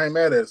ain't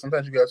mad at it.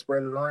 Sometimes you gotta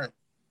spread it around.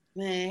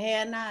 Man,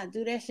 hell nah,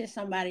 do that shit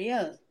somebody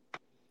else.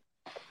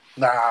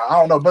 Nah, I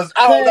don't know, but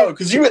I don't know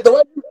because you the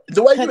way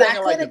you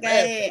acting like the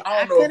best.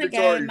 I don't know if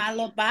Victoria gave my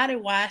little body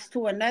wash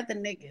to another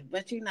nigga,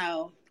 but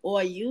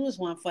or use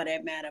one for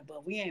that matter.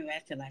 But we ain't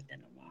acting like that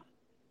no more.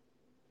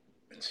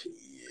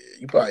 Yeah,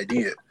 you probably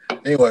did.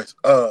 Anyways,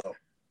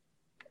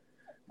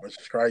 which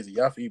is crazy.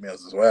 Y'all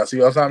females as well. See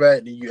what I'm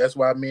talking about? That's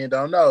why men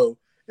don't know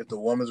if the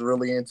woman's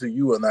really into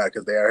you or not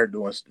because they out here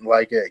doing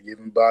like that,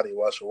 giving body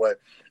wash away.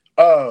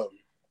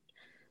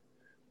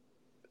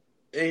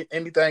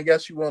 Anything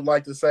else you would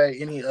like to say?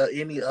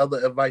 Any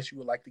other advice you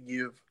would like to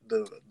give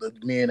the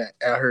men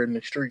out here in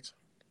the streets?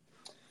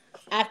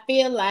 I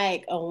feel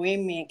like a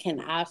woman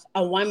can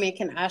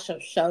also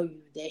show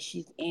you that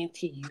she's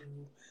into you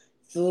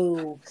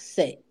through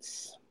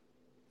sex,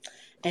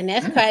 and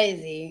that's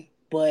crazy.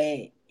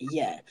 But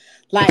yeah,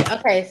 like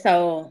okay,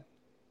 so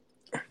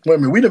wait a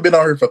minute, we done been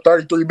on here for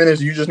 33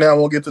 minutes. You just now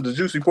won't get to the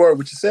juicy part,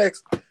 which is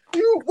sex.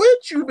 You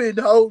been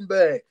holding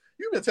back?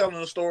 You've been telling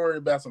a story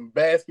about some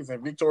baskets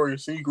and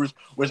Victoria's Secrets,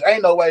 which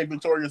ain't no way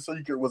Victoria's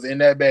Secret was in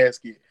that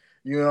basket.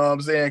 You know what I'm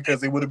saying?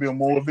 Because it would have been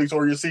more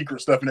Victoria's Secret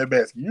stuff in that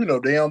basket. You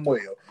know damn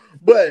well.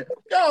 But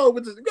go.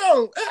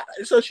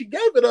 So she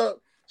gave it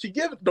up.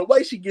 The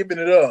way she giving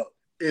it up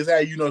is how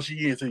you know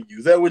she into you.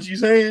 Is that what you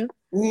saying?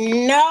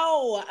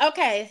 No.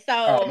 Okay. So.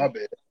 Oh my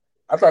bad.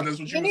 I thought that's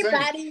what you were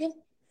saying.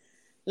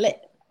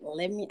 Let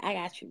me. I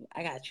got you.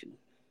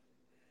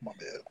 My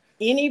bad.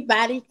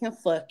 Anybody can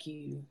fuck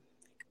you.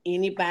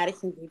 Anybody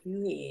can give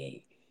you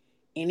head.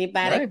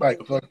 Anybody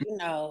can fuck you.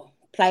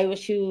 Play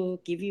with you,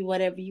 give you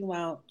whatever you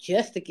want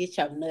just to get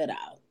your nut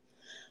out.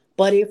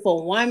 But if a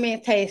woman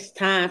takes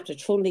time to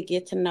truly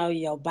get to know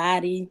your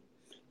body,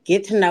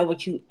 get to know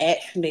what you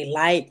actually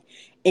like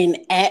and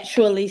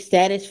actually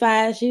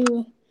satisfies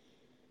you,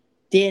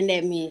 then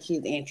that means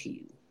she's into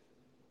you.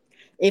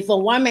 If a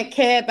woman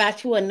care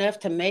about you enough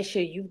to make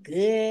sure you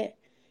good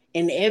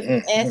in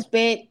every Mm-hmm.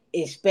 aspect,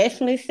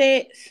 especially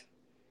sex,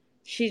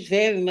 she's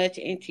very much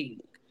into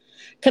you.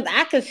 Cause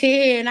I can sit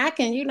here and I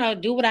can,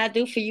 do what I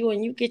do for you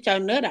and you get your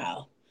nut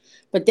off.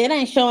 But that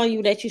ain't showing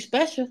you that you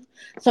special.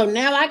 So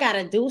now I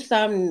gotta do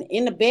something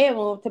in the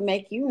bedroom to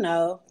make you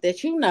know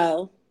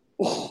that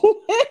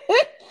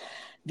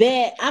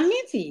that I'm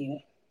into you.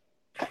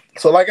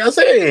 So, like I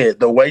said,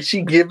 the way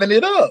she giving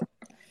it up.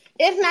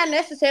 It's not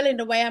necessarily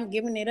the way I'm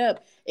giving it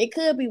up. It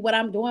could be what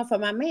I'm doing for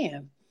my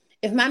man.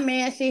 If my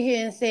man sit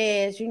here and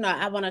says,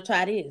 I want to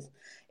try this,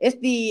 it's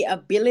the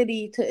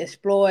ability to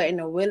explore and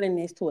the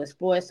willingness to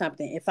explore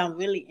something. If I'm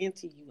really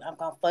into you, I'm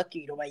gonna fuck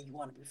you the way you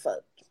want to be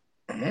fucked.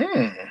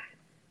 Mm.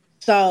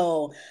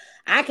 So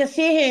I can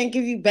sit here and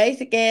give you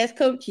basic ass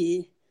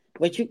coochie,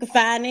 which you can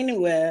find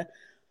anywhere.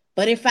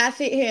 But if I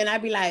sit here and I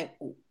be like,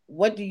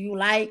 what do you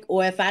like?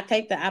 Or if I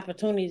take the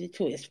opportunity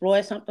to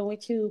explore something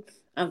with you,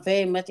 I'm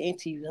very much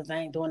into you because I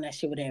ain't doing that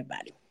shit with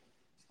everybody.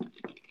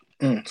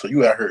 So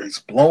you out here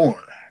exploring.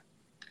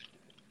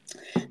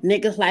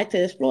 Niggas like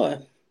to explore.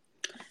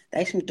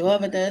 They some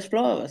Dora the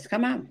Explorers.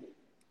 Come on.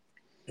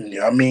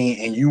 Yeah, I mean,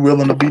 and you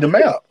willing to beat them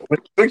out.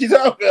 What you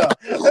talking about?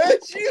 That's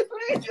what you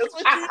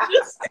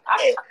just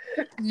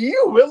said.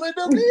 You willing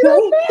to beat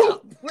them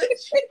out.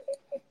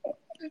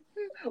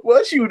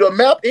 What's you, the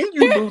map in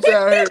you boots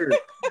out here?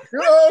 You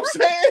know what I'm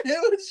saying?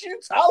 What you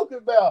talking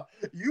about?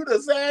 You the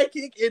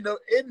sidekick in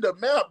the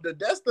map, the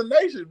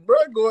destination, bro,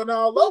 going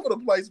all over the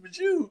place with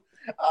you.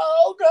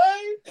 Oh,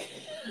 okay.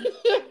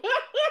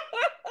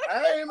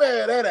 I ain't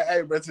mad at it.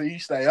 Hey, but you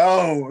stay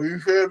on. You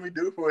feel me?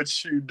 Do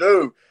what you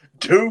do.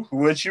 Do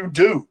what you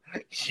do.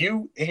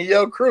 You and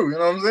your crew. You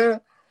know what I'm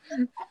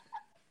saying?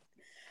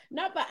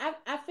 No, but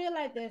I feel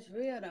like that's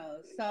real though.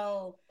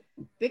 So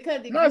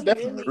because if No, it's you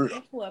definitely really real.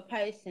 into a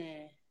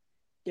person,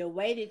 the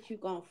way that you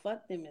gonna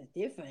fuck them is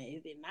different,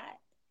 is it not?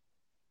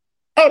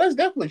 Oh, that's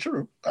definitely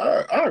true.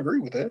 I agree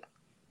with that.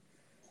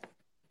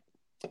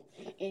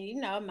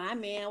 And my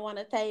man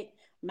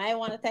might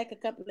want to take a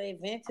couple of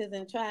adventures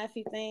and try a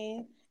few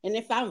things. And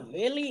if I'm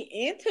really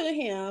into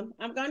him,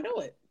 I'm gonna do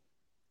it.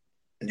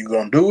 You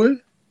gonna do it?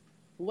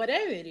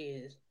 Whatever it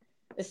is.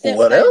 Except certain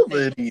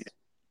Whatever it things. is.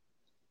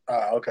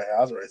 Oh, okay.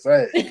 I was already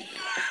saying.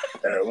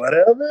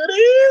 Whatever it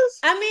is.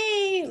 I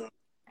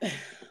mean,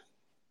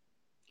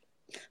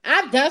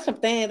 I've done some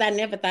things I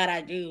never thought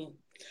I'd do.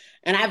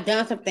 And I've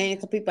done some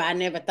things to people I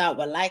never thought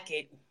would like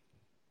it.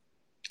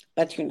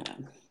 But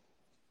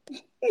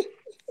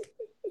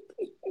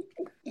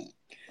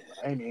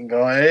I ain't even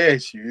gonna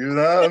ask you. You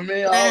know what I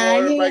mean?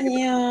 I don't want her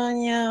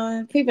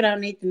making. people don't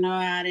need to know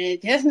all that.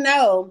 Just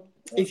know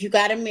if you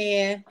got a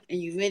man and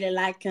you really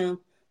like him,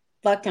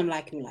 fuck him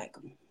like you like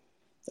him.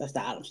 That's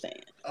all I'm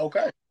saying.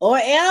 Okay. Or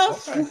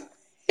else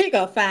he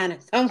gonna find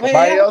it somewhere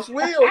Somebody else. else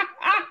will.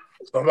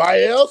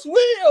 Somebody else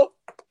will.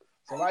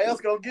 Somebody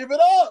else gonna give it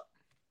up.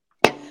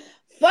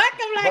 Fuck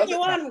him like you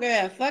want him,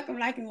 girl. Fuck him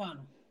like you want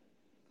him.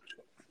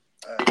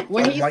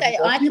 When he like say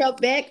arch your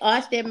back,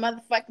 arch that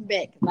motherfucking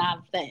back. That's all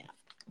I'm saying.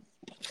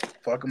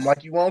 Fuck him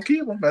like you won't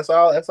keep him. That's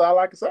all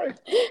I can say.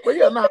 But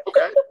yeah, no,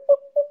 okay.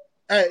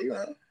 Hey,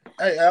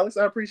 hey, Alex,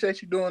 I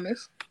appreciate you doing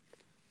this.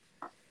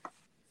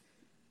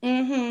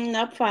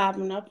 No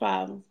problem, no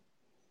problem.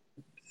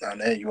 Now,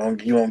 man, you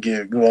won't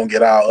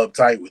get all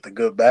uptight with the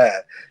good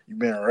bad. You've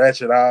been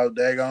ratchet all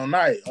day all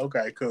night.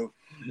 Okay, cool.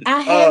 I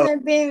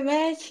haven't been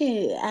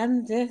ratchet.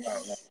 I'm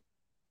just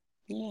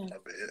yeah.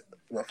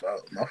 My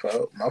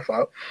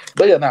fault.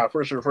 But yeah, nah,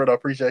 for sure, Fred, I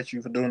appreciate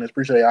you for doing this.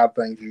 Appreciate all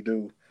the things you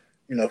do,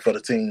 for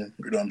the team.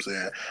 You know what I'm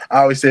saying? I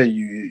always say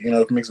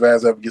if Mixed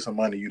Vibes ever get some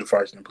money, you the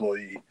first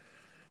employee.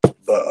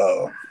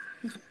 But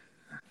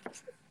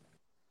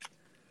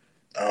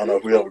I don't know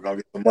if we ever gonna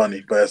get some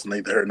money, but that's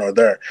neither here nor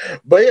there.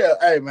 But yeah,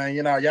 hey man,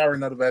 y'all already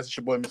know the best. It's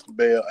your boy Mr.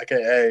 Bell,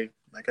 aka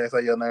I can't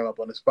say your name up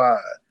on the spot.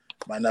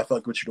 Might not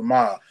fuck with you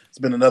tomorrow. It's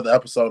been another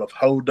episode of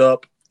Hold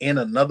Up in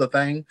Another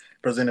Thing,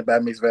 presented by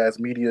Mixed Vibes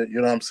Media.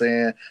 You know what I'm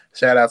saying?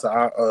 Shout out to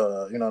our,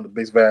 the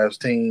Mixed Vibes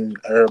team,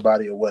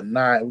 everybody or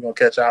whatnot. We're gonna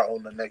catch y'all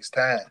on the next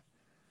time.